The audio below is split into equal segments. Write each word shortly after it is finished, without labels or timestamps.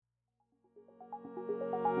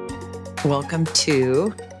Welcome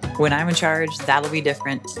to When I'm in Charge, That'll Be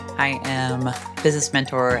Different. I am business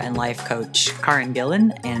mentor and life coach Karin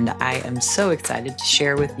Gillen, and I am so excited to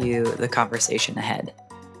share with you the conversation ahead.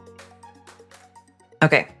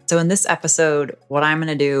 Okay, so in this episode, what I'm going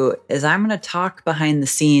to do is I'm going to talk behind the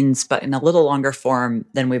scenes, but in a little longer form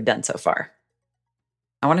than we've done so far.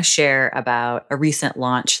 I want to share about a recent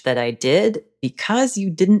launch that I did because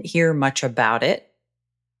you didn't hear much about it.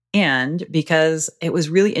 And because it was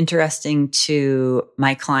really interesting to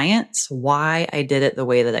my clients why I did it the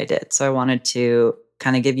way that I did. So I wanted to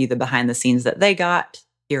kind of give you the behind the scenes that they got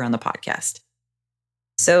here on the podcast.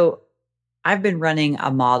 So I've been running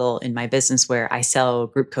a model in my business where I sell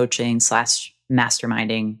group coaching /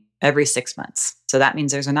 masterminding every 6 months. So that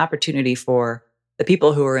means there's an opportunity for the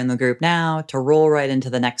people who are in the group now to roll right into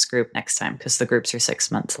the next group next time because the groups are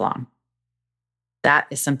 6 months long. That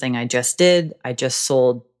is something I just did. I just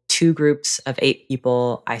sold 2 groups of 8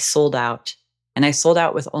 people. I sold out, and I sold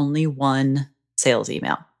out with only 1 sales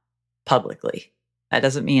email publicly. That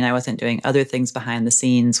doesn't mean I wasn't doing other things behind the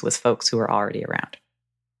scenes with folks who were already around.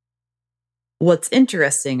 What's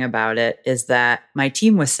interesting about it is that my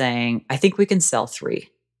team was saying, I think we can sell 3.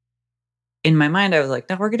 In my mind, I was like,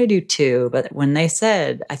 no, we're going to do 2. But when they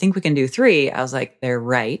said, I think we can do 3, I was like, they're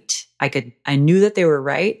right. I knew that they were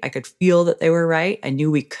right. I could feel that they were right. I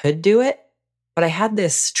knew we could do it. But I had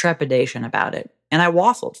this trepidation about it. And I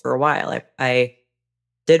waffled for a while. I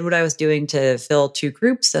did what I was doing to fill 2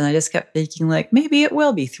 groups. And I just kept thinking like, maybe it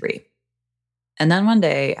will be 3. And then one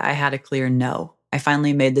day I had a clear no. I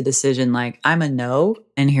finally made the decision like, I'm a no.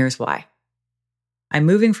 And here's why. I'm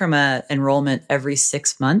moving from an enrollment every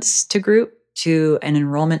 6 months to group to an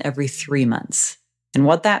enrollment every 3 months. And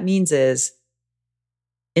what that means is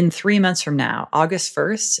in 3 months from now, August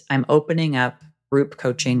 1st, I'm opening up group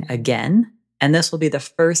coaching again. And this will be the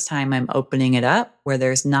first time I'm opening it up where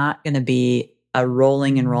there's not going to be a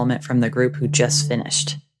rolling enrollment from the group who just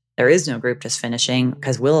finished. There is no group just finishing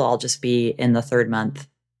because we'll all just be in the 3rd month,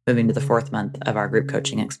 moving to the 4th month of our group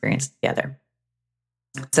coaching experience together.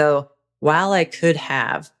 So while I could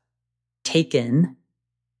have taken,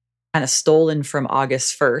 kind of stolen from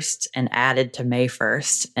August 1st and added to May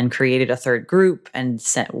 1st and created a 3rd group and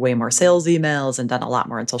sent way more sales emails and done a lot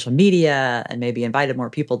more on social media and maybe invited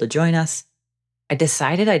more people to join us, I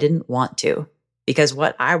decided I didn't want to, because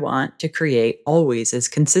what I want to create always is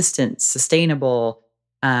consistent, sustainable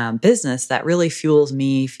business that really fuels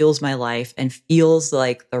me, fuels my life, and feels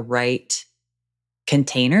like the right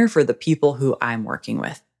container for the people who I'm working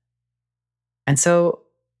with. And so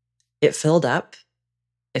it filled up.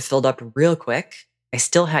 It filled up real quick. I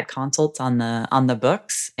still had consults on the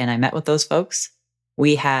books, and I met with those folks.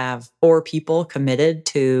 We have 4 people committed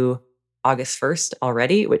to August 1st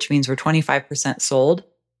already, which means we're 25% sold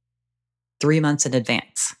 3 months in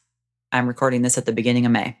advance. I'm recording this at the beginning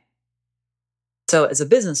of May. So as a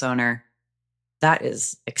business owner, that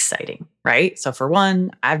is exciting, right? So for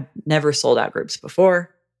one, I've never sold out groups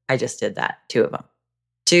before. I just did that, 2 of them.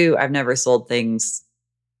 2, I've never sold things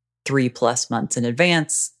 3+ months in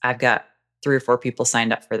advance. I've got 3 or 4 people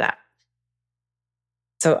signed up for that.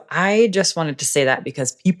 So I just wanted to say that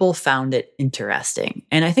because people found it interesting.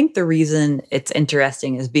 And I think the reason it's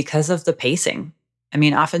interesting is because of the pacing. I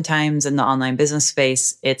mean, oftentimes in the online business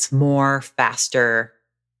space, it's more faster,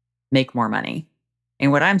 make more money.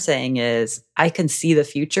 And what I'm saying is I can see the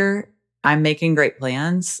future. I'm making great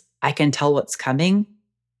plans. I can tell what's coming.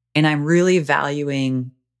 And I'm really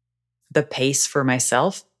valuing the pace for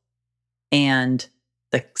myself and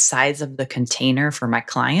the size of the container for my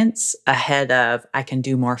clients ahead of I can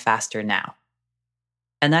do more faster now.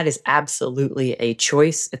 And that is absolutely a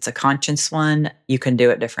choice. It's a conscious one. You can do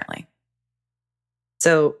it differently.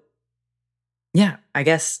 So yeah, I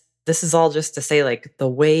guess this is all just to say like the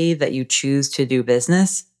way that you choose to do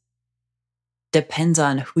business depends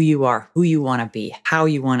on who you are, who you want to be, how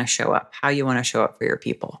you want to show up, how you want to show up for your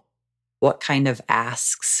people. What kind of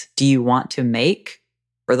asks do you want to make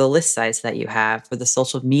for the list size that you have, for the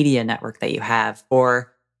social media network that you have,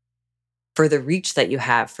 for the reach that you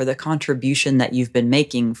have, for the contribution that you've been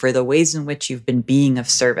making, for the ways in which you've been being of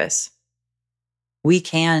service. We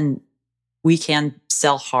can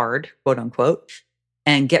sell hard, quote unquote,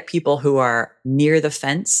 and get people who are near the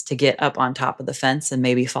fence to get up on top of the fence and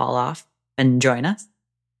maybe fall off and join us.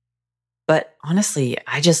 But honestly,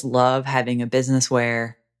 I just love having a business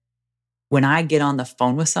where when I get on the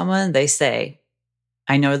phone with someone, they say,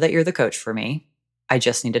 I know that you're the coach for me. I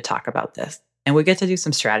just need to talk about this. And we get to do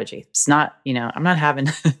some strategy. It's not, I'm not having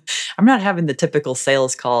the typical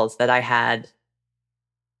sales calls that I had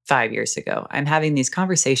 5 years ago. I'm having these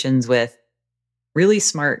conversations with really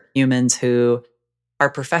smart humans who are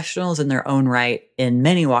professionals in their own right in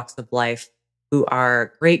many walks of life, who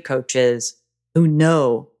are great coaches, who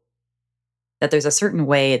know that there's a certain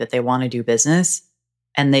way that they want to do business,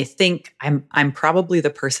 and they think I'm probably the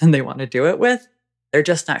person they want to do it with. They're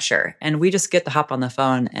just not sure. And we just get to hop on the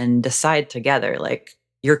phone and decide together, like,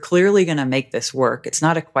 you're clearly going to make this work. It's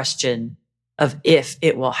not a question of if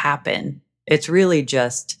it will happen. It's really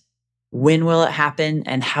just, when will it happen,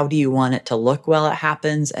 and how do you want it to look while it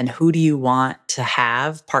happens, and who do you want to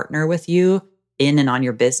have partner with you in and on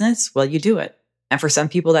your business while you do it. And for some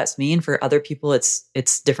people that's me, and for other people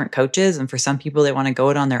it's different coaches, and for some people they want to go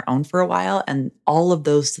it on their own for a while, and all of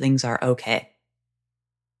those things are okay.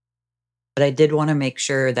 But I did want to make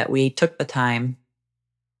sure that we took the time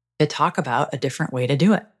to talk about a different way to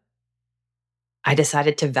do it. I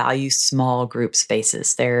decided to value small group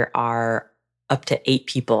spaces. There are up to 8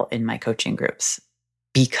 people in my coaching groups,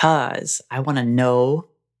 because I want to know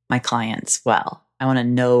my clients well. I want to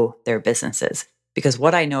know their businesses, because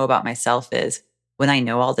what I know about myself is, when I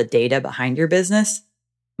know all the data behind your business,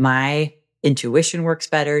 my intuition works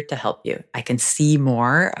better to help you. I can see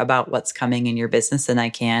more about what's coming in your business than I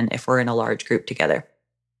can if we're in a large group together.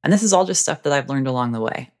 And this is all just stuff that I've learned along the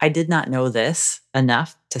way. I did not know this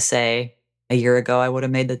enough to say a year ago I would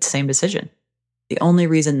have made the same decision. The only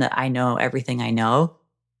reason that I know everything I know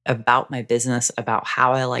about my business, about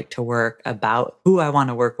how I like to work, about who I want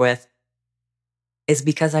to work with, is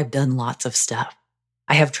because I've done lots of stuff.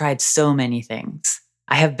 I have tried so many things.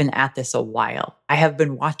 I have been at this a while. I have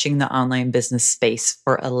been watching the online business space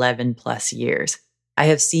for 11 plus years. I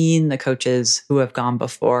have seen the coaches who have gone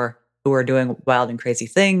before, who are doing wild and crazy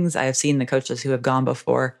things. I have seen the coaches who have gone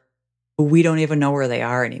before, who we don't even know where they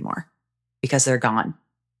are anymore because they're gone.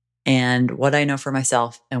 And what I know for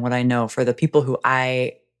myself, and what I know for the people who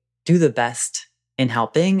I do the best in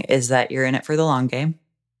helping, is that you're in it for the long game.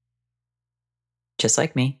 Just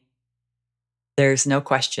like me. There's no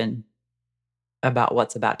question about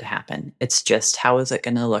what's about to happen. It's just, how is it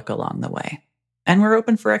going to look along the way? And we're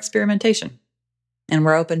open for experimentation. And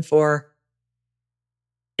we're open for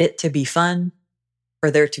it to be fun, for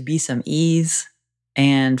there to be some ease,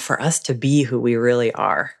 and for us to be who we really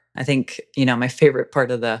are. I think, my favorite part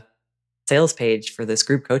of the sales page for this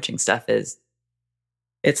group coaching stuff is,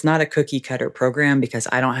 it's not a cookie cutter program, because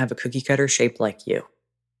I don't have a cookie cutter shaped like you.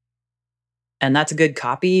 And that's a good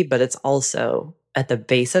copy, but it's also, at the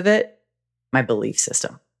base of it, my belief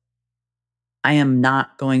system. I am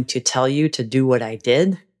not going to tell you to do what I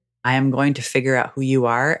did. I am going to figure out who you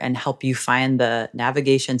are and help you find the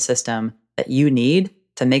navigation system that you need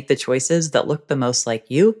to make the choices that look the most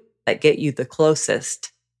like you, that get you the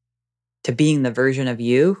closest to being the version of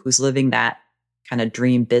you who's living that kind of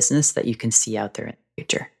dream business that you can see out there in the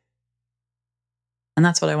future. And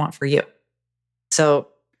that's what I want for you. So,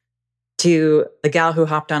 to the gal who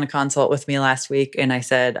hopped on a consult with me last week and I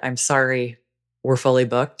said, I'm sorry, we're fully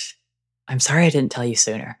booked. I'm sorry I didn't tell you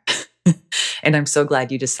sooner. And I'm so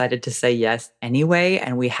glad you decided to say yes anyway.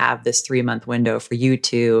 And we have this 3-month window for you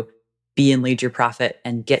to be in Lead Your Profit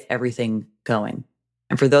and get everything going.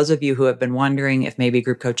 And for those of you who have been wondering if maybe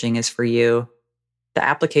group coaching is for you, the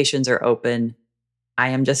applications are open. I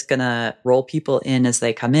am just going to roll people in as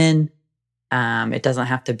they come in. It doesn't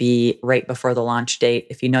have to be right before the launch date.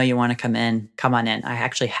 If you know you want to come in, come on in. I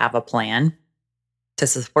actually have a plan to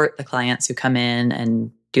support the clients who come in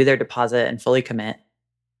and do their deposit and fully commit.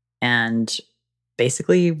 And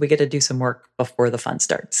basically, we get to do some work before the fun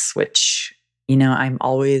starts, which, I'm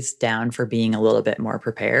always down for being a little bit more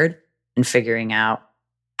prepared and figuring out,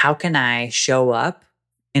 how can I show up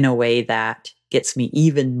in a way that gets me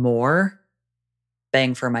even more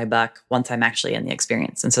bang for my buck once I'm actually in the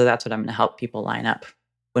experience. And so that's what I'm going to help people line up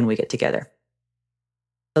when we get together.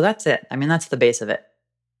 So that's it. That's the base of it.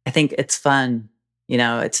 I think it's fun.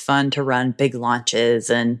 It's fun to run big launches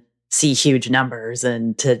and see huge numbers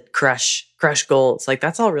and to crush goals. Like,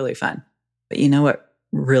 that's all really fun. But you know what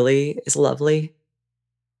really is lovely?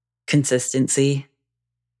 Consistency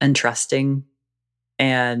and trusting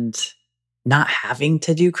and not having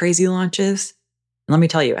to do crazy launches. And let me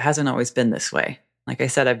tell you, it hasn't always been this way. Like I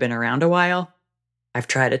said, I've been around a while. I've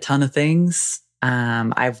tried a ton of things.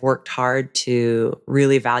 I've worked hard to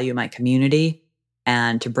really value my community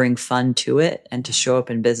and to bring fun to it and to show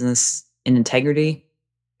up in business in integrity,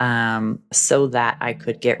 so that I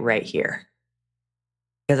could get right here.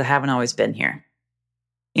 Because I haven't always been here.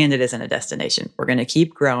 And it isn't a destination. We're going to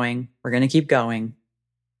keep growing. We're going to keep going.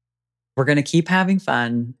 We're going to keep having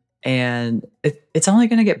fun. And it's only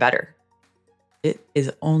going to get better. It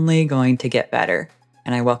is only going to get better.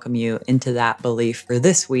 And I welcome you into that belief for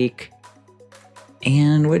this week.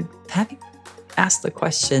 And would ask the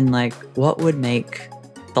question, like, what would make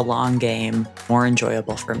the long game more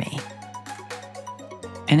enjoyable for me?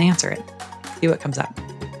 And answer it. See what comes up.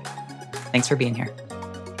 Thanks for being here.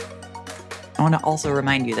 I want to also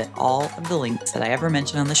remind you that all of the links that I ever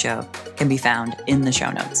mention on the show can be found in the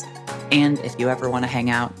show notes. And if you ever want to hang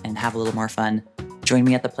out and have a little more fun, join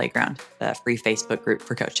me at the Playground, the free Facebook group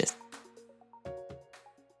for coaches.